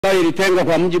Ilitengwa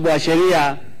kwa mujibu wa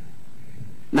sheria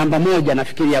namba 1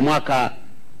 nafikiri ya mwaka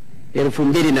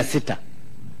 2006,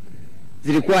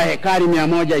 zilikuwa hekari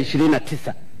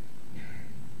 129,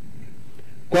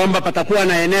 kwamba patakuwa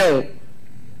na eneo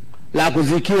la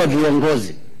kuzikiwa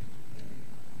viongozi.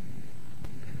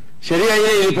 Sheria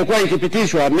ile ilipokuwa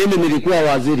ikipitishwa, mimi nilikuwa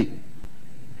waziri,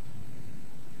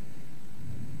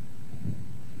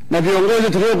 na viongozi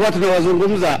tuliokuwa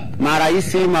tunawazungumza,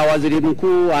 marais, mawaziri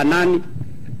mkuu, anani,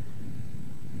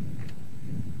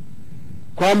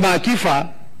 kwamba akifa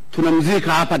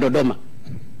tunamzika hapa Dodoma.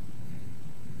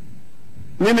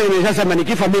 Mimi nimeshasema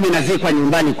nikifa mimi nazikwa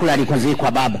nyumbani kule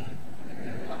alikozikwa baba,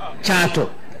 Chato.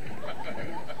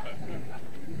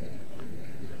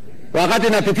 Wakati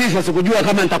napitishwa sikujua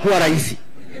kama nitakuwa rais.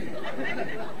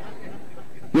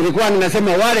 Nilikuwa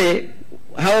ninasema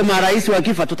hao marais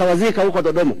wakifa tutawazika huko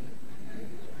Dodoma.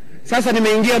 Sasa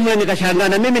nimeingia mle nikashangaa,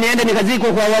 na mimi niende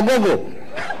nikazikwa kwa Wagogo.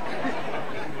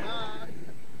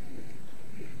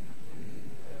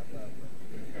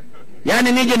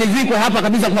 Yaani nije nizikwe hapa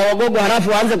kabisa kwa Wagogo, halafu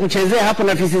waanze kuchezea hapo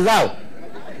na fisi zao.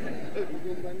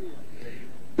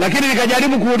 Lakini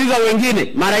nikajaribu kuuliza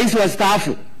wengine, marais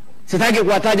wastaafu, sitaki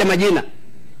kuwataja majina.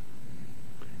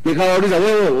 Nikawauliza,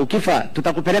 wewe ukifa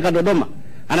tutakupeleka Dodoma?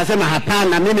 Anasema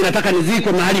hapana, mimi nataka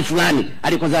nizikwe mahali fulani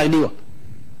alikozaliwa.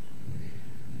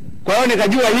 Kwa hiyo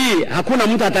nikajua hii hakuna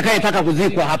mtu atakayetaka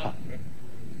kuzikwa hapa.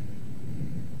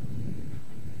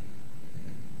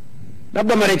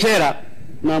 Labda Marechera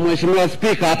na mheshimiwa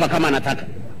spika hapa kama anataka,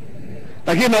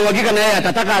 lakini na uhakika na yeye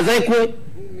atataka AZIKWE,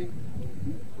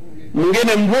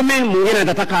 mwingine Mvumi, mwingine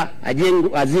atataka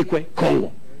azikwe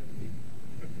Kongo.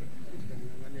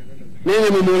 Mimi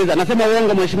nimemuuliza, nasema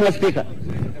uongo mheshimiwa spika,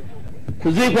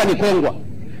 kuzikwa ni Kongwa.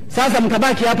 Sasa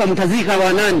mtabaki hapa, mtazika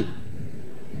wa nani?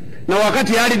 Na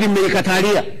wakati ardhi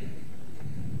mmeikatalia.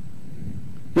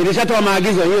 Nilishatoa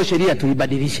maagizo hiyo sheria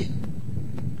tuibadilishe.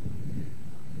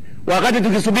 Wakati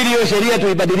tukisubiri hiyo sheria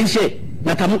tuibadilishe,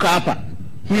 natamka hapa,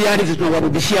 hii ardhi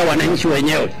tunawarudishia wananchi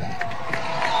wenyewe.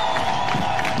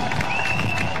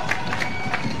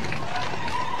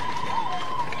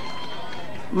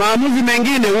 Maamuzi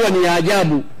mengine huwa ni ya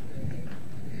ajabu.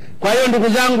 Kwa hiyo ndugu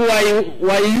zangu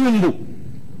wa Iyumbu,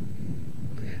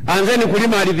 anzeni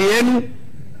kulima ardhi yenu,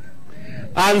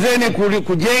 anzeni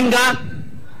kujenga.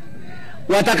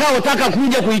 Watakaotaka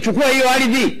kuja kuichukua hiyo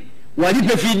ardhi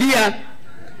walipe fidia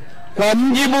kwa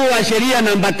mujibu wa sheria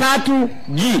namba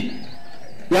 3G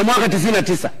ya mwaka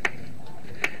 99.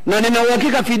 Na nina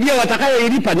uhakika fidia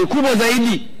watakayoilipa ni kubwa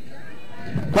zaidi,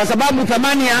 kwa sababu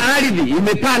thamani ya ardhi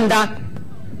imepanda.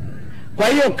 Kwa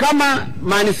hiyo kama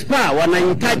manispaa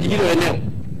wanahitaji hilo eneo,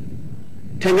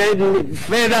 tengenezeni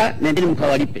fedha, nendeni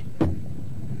mkawalipe.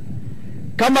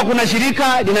 Kama kuna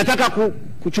shirika linataka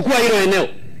kuchukua hilo eneo,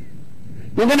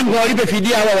 nendeni mkawalipe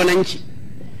fidia hawa wananchi.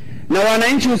 Na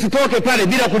wananchi usitoke pale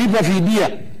bila kulipa fidia.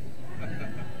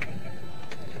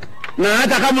 Na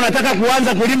hata kama unataka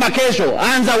kuanza kulima kesho,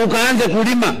 ukaanze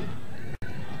kulima,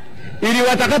 ili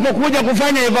watakapokuja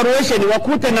kufanya evaluation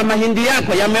wakute na mahindi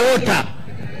yako yameota.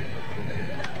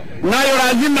 Nayo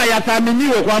lazima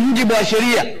yathaminiwe kwa mujibu wa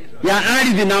sheria ya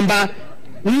ardhi namba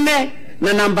 4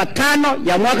 na namba 5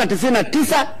 ya mwaka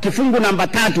 99 kifungu namba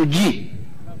 3G.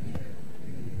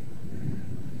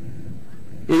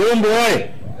 Iyumbu oye!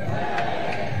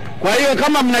 Kwa hiyo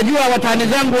kama mnajua watani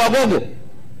zangu Wagogo,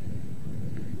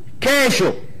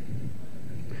 kesho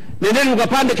nendeni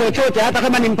mkapande chochote, hata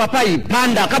kama ni mpapai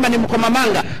panda, kama ni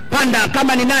mkomamanga panda,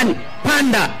 kama ni nani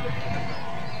panda,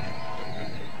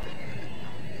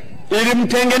 ili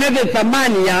mtengeneze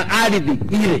thamani ya ardhi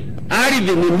ile.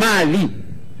 Ardhi ni mali.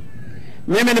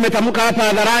 Mimi nimetamka hapa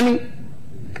hadharani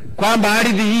kwamba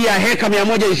ardhi hii ya heka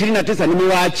 129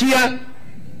 nimewaachia.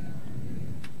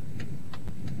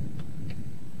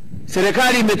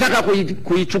 Serikali imetaka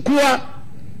kuichukua,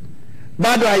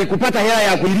 bado haikupata hela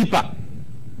ya kuilipa,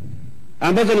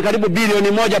 ambazo ni karibu bilioni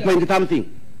 1.something.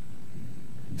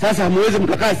 Sasa hamwezi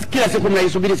mkakaa kila siku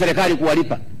mnaisubiri serikali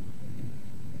kuwalipa,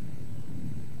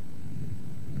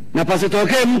 na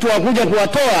pasitokee mtu akuja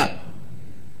kuwatoa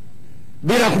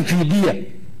bila kufidia.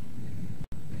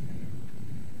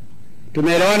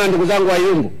 Tumeelewana ndugu zangu wa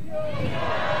Iyumbu?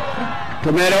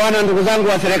 Tumeelewana ndugu zangu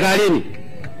wa serikalini?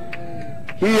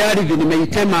 Hii ardhi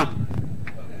nimeitema.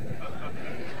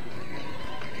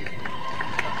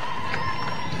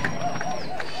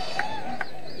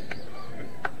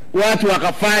 Watu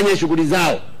wakafanye shughuli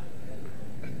zao.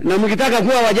 Na mkitaka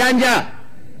kuwa wajanja,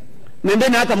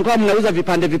 nendeni hata mkao mnauza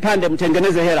vipande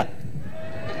mtengeneze hela.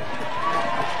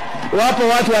 Wapo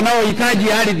watu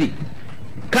wanaohitaji ardhi.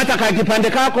 Kata ka kipande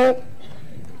kako,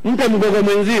 mpe mgogo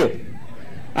mwenzio,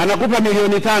 anakupa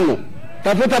milioni 5.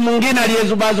 tafuta mwingine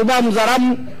aliyezubazuba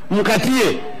mzaramu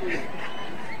mkatie.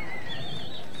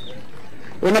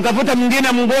 Unatafuta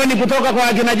mwingine mngoni kutoka kwa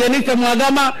akina Jenista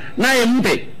Mhagama, naye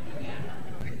mpe.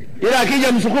 Ila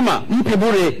akija Msukuma mpe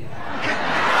bure.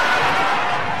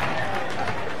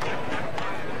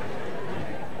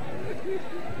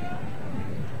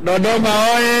 Dodoma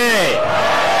oye!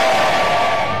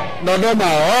 Dodoma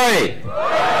oye!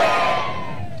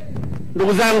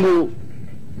 Ndugu zangu,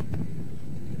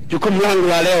 jukumu langu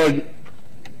la leo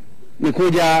ni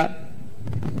kuja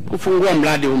kufungua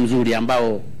mradi huu mzuri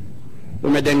ambao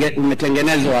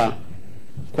umetengenezwa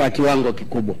kwa kiwango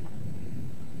kikubwa.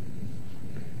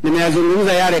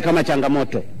 Nimeyazungumza yale kama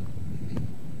changamoto,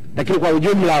 lakini kwa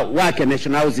ujumla wake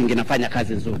National Housing inafanya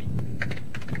kazi nzuri.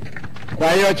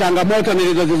 Kwa hiyo changamoto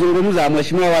nilizozizungumza,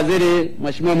 Mheshimiwa Waziri,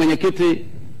 Mheshimiwa Mwenyekiti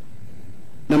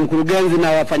na mkurugenzi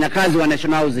na wafanyakazi wa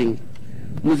National Housing,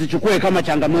 msichukue kama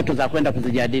changamoto za kwenda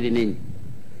kuzijadili ninyi,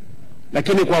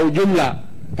 lakini kwa ujumla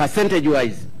percentage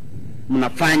wise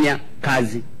mnafanya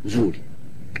kazi nzuri.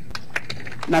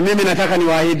 Na mimi nataka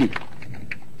niwaahidi,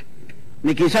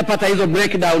 nikishapata hizo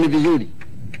breakdown vizuri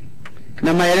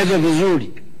na maelezo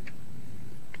vizuri,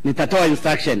 nitatoa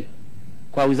instruction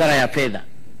kwa Wizara ya Fedha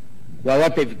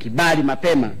wawape kibali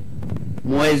mapema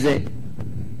muweze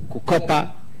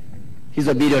kukopa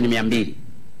hizo bilioni 200.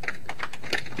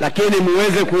 Lakini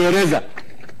muweze kueleza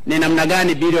ni namna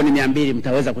gani bilioni 200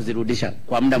 mtaweza kuzirudisha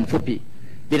kwa muda mfupi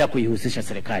bila kuihusisha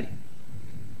serikali.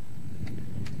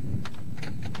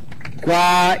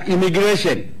 Kwa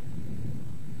immigration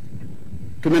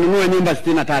tumenunua nyumba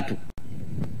 63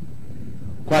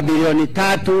 kwa bilioni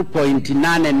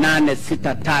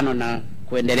 3.8865 na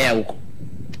kuendelea huko.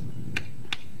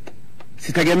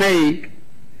 Sitegemei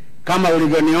kama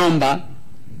ulivyoniomba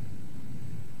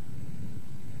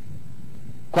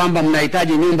kwamba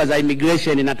mnahitaji nyumba za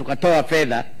immigration na tukatoa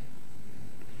fedha.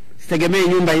 Sitegemei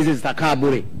nyumba hizi zitakaa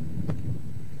bure,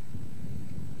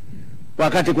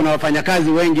 wakati kuna wafanyakazi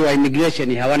wengi wa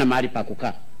immigration hawana mahali pa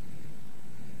kukaa.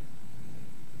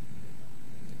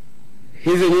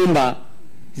 Hizi nyumba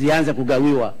zianze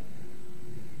kugawiwa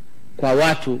kwa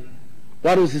watu,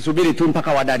 wala usisubiri tu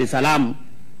mpaka wa Dar es Salaam.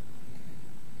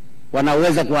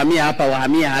 Wanaweza kuhamia hapa,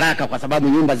 wahamia haraka kwa sababu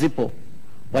nyumba zipo.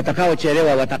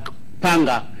 Watakaochelewa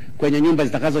watapanga kwenye nyumba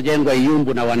zitakazojengwa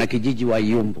Iyumbu na wanakijiji wa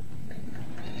Iyumbu.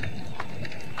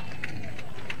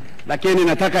 Lakini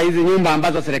nataka hizi nyumba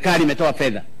ambazo serikali imetoa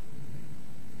fedha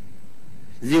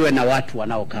ziwe na watu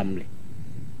wanaokaa mle,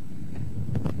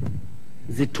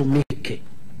 zitumike,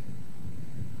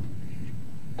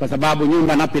 kwa sababu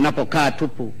nyumba napo inapokaa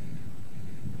tupu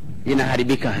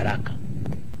inaharibika haraka.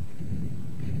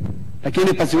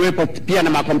 Lakini pasiwepo pia na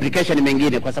macomplication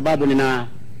mengine, kwa sababu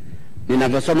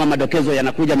ninavyosoma madokezo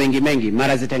yanakuja mengi,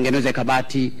 mara zitengeneze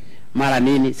kabati, mara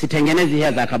nini. Sitengenezi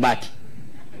hiya za kabati.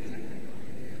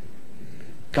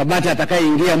 Kabati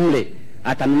atakayeingia mle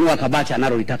atanunua kabati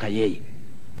analolitaka yeye.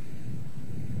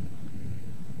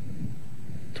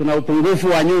 Tuna upungufu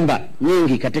wa nyumba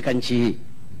nyingi katika nchi hii.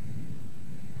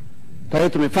 Kwa hiyo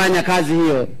tumefanya kazi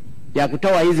hiyo ya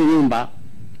kutoa hizi nyumba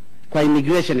kwa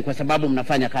immigration kwa sababu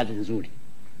mnafanya kazi nzuri.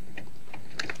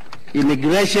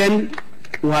 Immigration,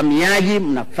 uhamiaji,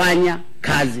 mnafanya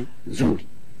kazi nzuri,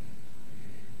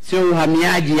 sio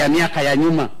uhamiaji ya miaka ya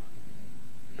nyuma.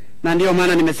 Na ndio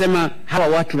maana nimesema hawa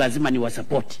watu lazima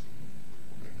niwasapoti.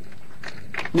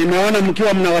 Nimeona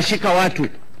mkiwa mnawashika watu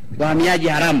wahamiaji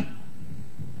haramu,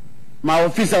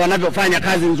 maofisa wanavyofanya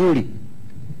kazi nzuri,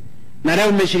 na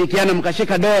leo mmeshirikiana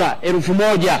mkashika dola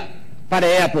 1000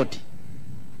 pale airport.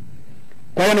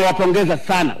 Kwa hiyo nawapongeza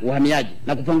sana uhamiaji,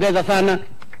 na kupongeza sana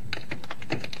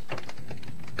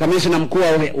kamishna mkuu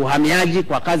wa uhamiaji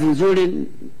kwa kazi nzuri.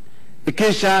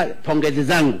 Ikisha pongezi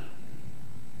zangu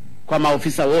kwa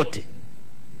maofisa wote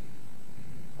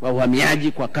wa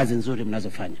uhamiaji kwa kazi nzuri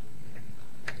mnazofanya.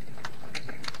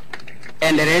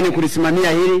 Endeleeni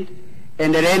kulisimamia hili,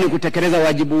 endeleeni kutekeleza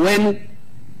wajibu wenu.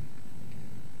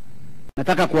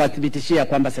 Nataka kuwathibitishia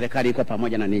kwamba serikali iko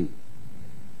pamoja na ninyi.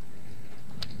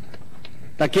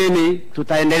 Lakini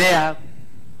tutaendelea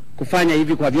kufanya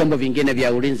hivi kwa vyombo vingine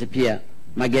vya ulinzi pia,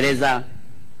 magereza,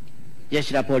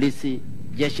 jeshi la polisi,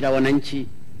 jeshi la wananchi.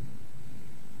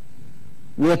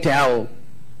 Wote hao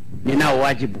ninao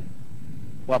wajibu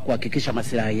wa kuhakikisha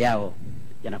maslahi yao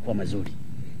yanakuwa mazuri.